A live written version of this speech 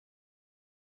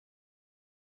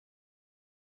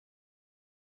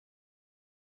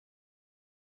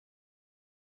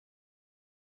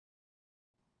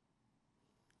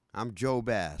I'm Joe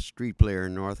Bass, street player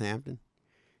in Northampton.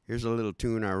 Here's a little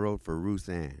tune I wrote for Ruth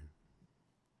Ann.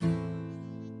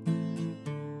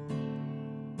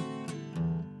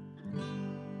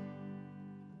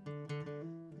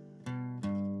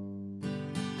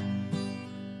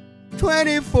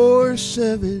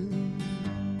 24/7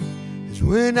 is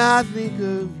when I think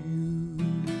of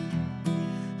you.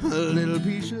 A little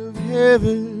piece of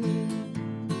heaven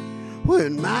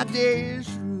when my day is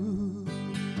through.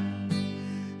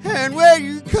 And when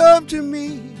you come to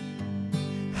me,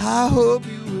 I hope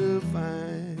you will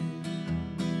find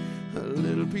a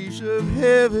little piece of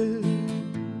heaven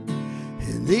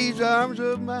in these arms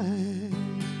of mine.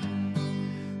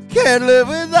 Can't live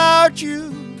without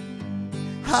you.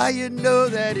 How you know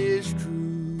that is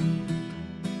true?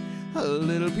 A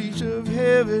little piece of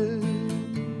heaven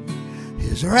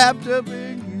is wrapped up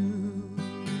in you.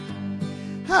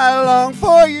 I long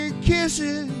for your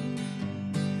kisses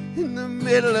in the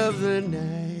middle of the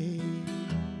night,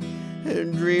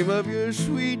 and dream of your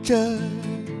sweet touch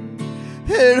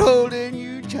and holding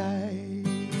you tight.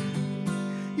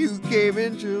 You came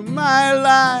into my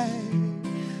life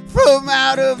from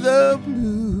out of the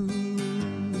blue,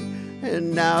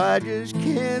 and now I just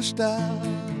can't stop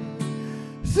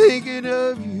thinking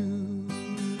of you.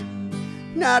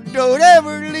 Now don't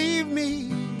ever leave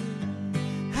me,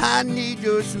 I need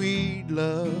your sweet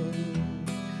love,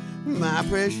 my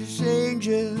precious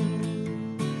angel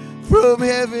from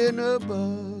heaven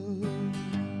above.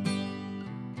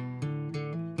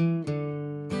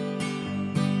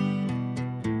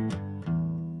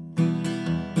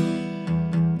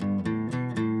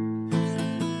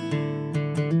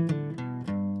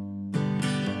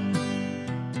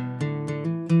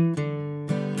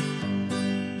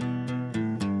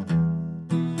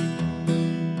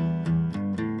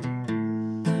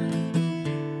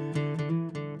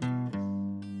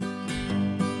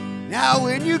 Now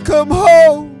when you come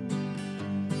home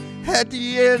at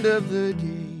the end of the day,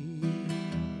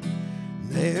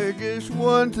 there's just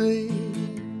one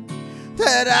thing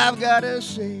that I've got to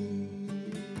say.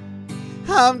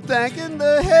 I'm thanking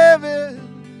the heaven,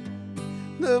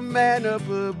 the man up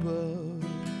above,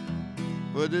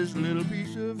 for this little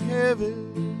piece of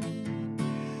heaven,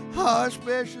 our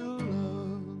special love.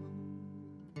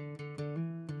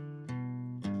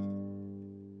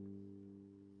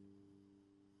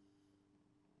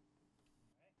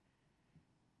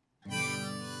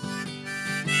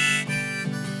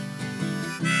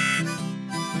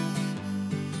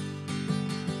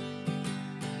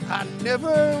 I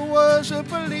never was a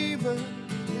believer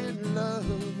in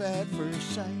love at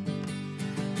first sight.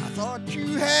 I thought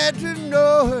you had to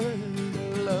know her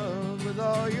to love with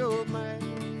all your might.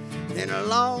 Then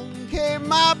along came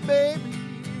my baby,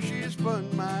 she spun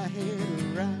my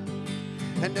head around.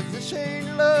 And if this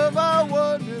ain't love, I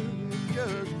wonder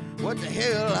just what the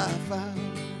hell I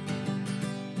found.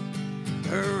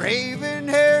 Her raven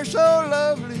hair so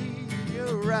lovely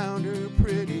around her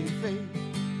pretty face.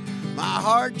 My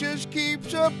heart just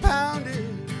keeps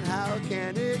a-pounding, how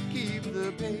can it keep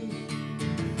the pace?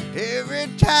 Every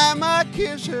time I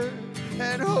kiss her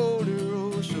and hold her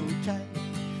oh so tight,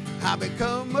 I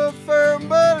become a firm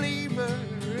believer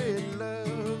in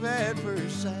love at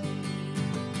first sight.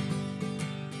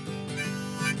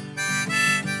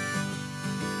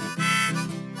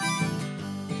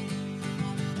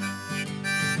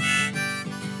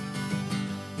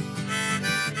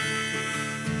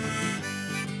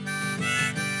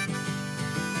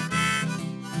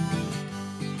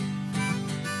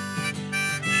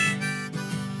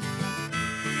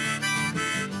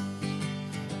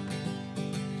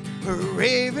 Her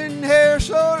raven hair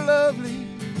so lovely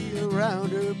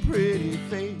around her pretty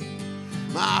face.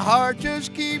 My heart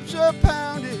just keeps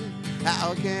a-pounding,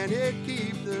 how can it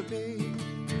keep the pace?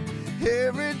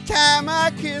 Every time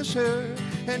I kiss her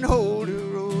and hold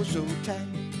her oh so tight,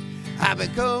 I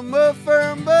become a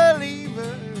firm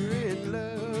believer in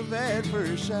love at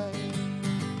first sight.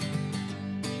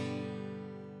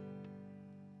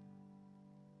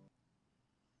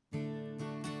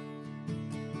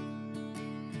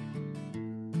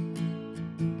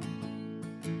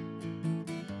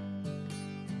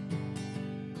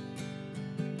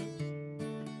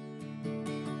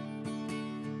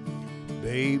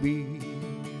 Baby,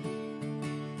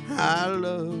 I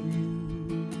love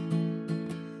you,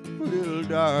 little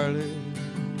darling,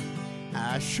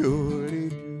 I surely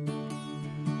do.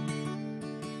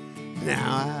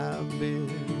 Now I've been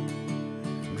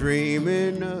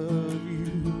dreaming of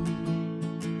you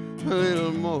a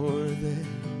little more than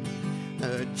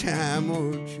a time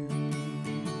or two.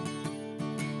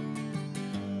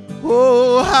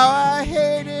 Oh, how I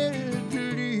hated to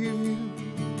leave you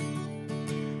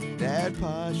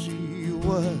posse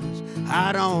was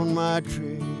out on my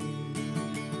trail.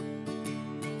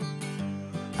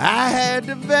 I had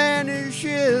to vanish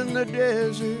in the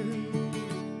desert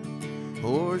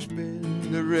or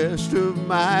spend the rest of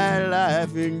my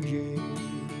life in jail.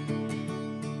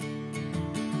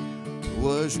 There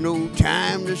was no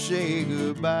time to say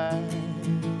goodbye.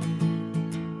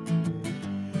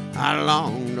 I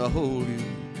long to hold you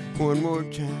one more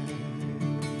time.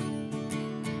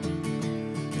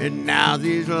 And now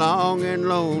these long and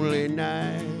lonely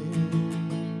nights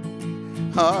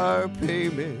are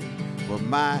payment for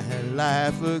my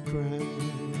life of crime.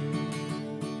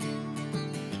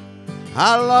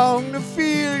 I long to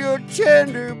feel your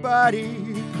tender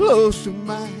body close to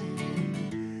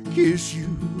mine, kiss you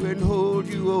and hold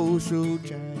you oh so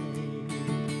tight.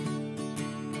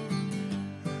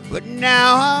 But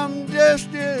now I'm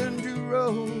destined to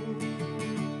roam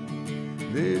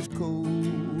this cold,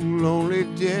 lonely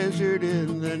desert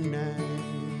in the night.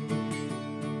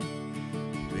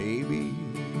 Baby,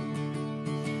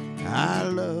 I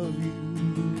love you,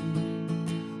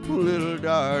 little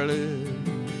darling,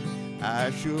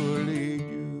 I surely do.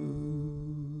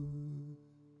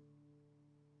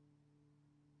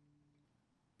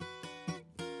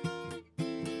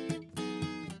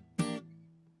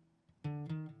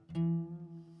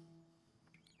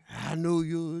 I know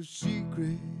your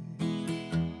secret.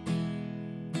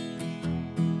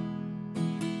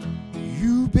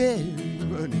 You've been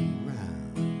running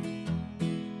around.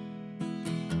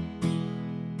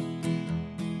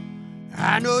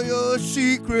 I know your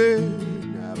secret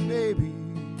now, baby.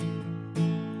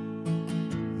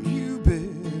 You've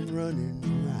been running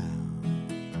around.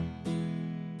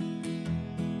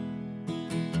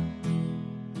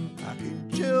 I can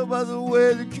tell by the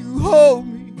way that you hold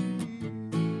me,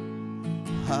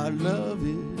 our love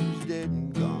is dead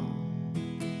and gone.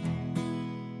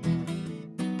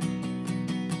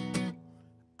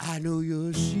 I know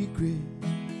your secret.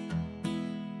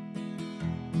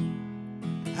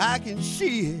 I can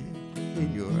see it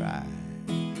in your eyes.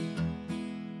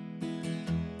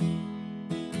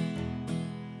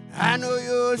 I know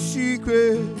your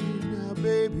secret now,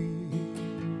 baby.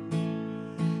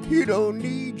 You don't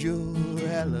need your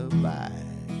alibi.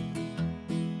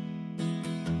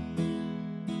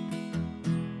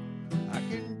 I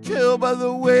can tell by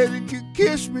the way that you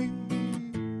kiss me,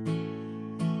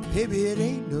 baby, it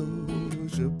ain't no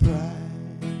surprise.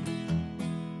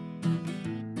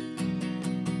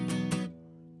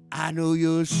 I know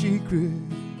your secret.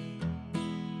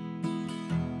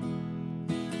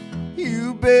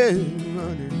 You've been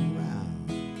running around.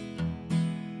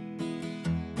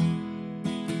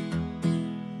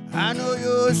 I know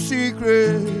your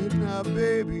secret now,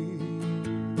 baby.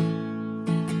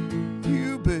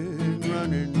 You've been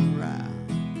running around.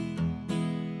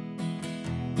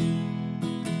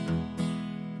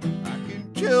 I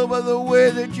can tell by the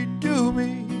way that you do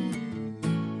me,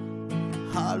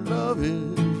 our love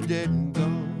is dead and gone.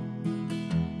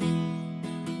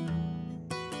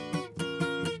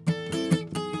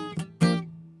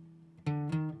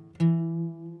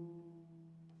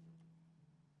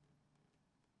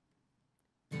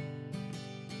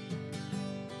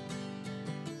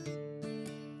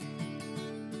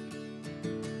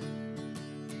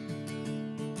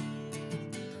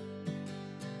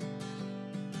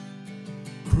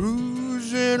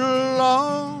 Cruising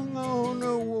along on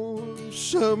a warm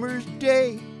summer's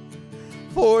day,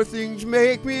 four things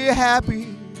make me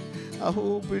happy, I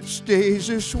hope it stays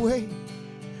this way.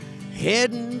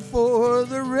 Heading for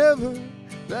the river,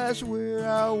 that's where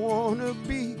I wanna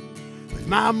be, with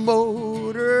my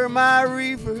motor, my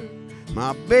reefer,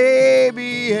 my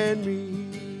baby and me.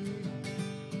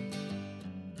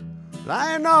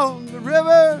 Lying on the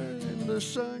river and the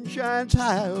sun shines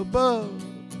high above,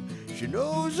 she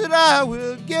knows that I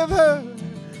will give her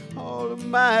all of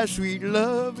my sweet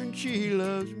love, and she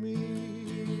loves me.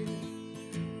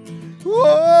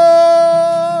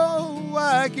 Oh,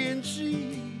 I can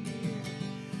see,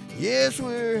 yes,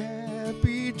 we're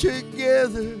happy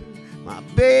together, my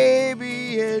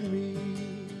baby and me.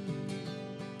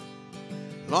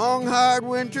 Long hard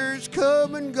winters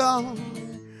come and gone,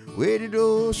 waited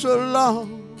oh so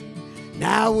long.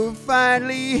 Now we're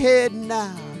finally heading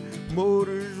out,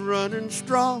 motor's running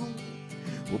strong.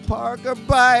 We'll park our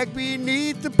bike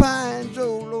beneath the pines,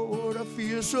 oh Lord, I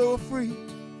feel so free.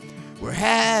 We're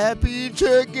happy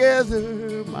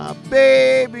together, my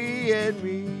baby and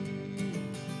me.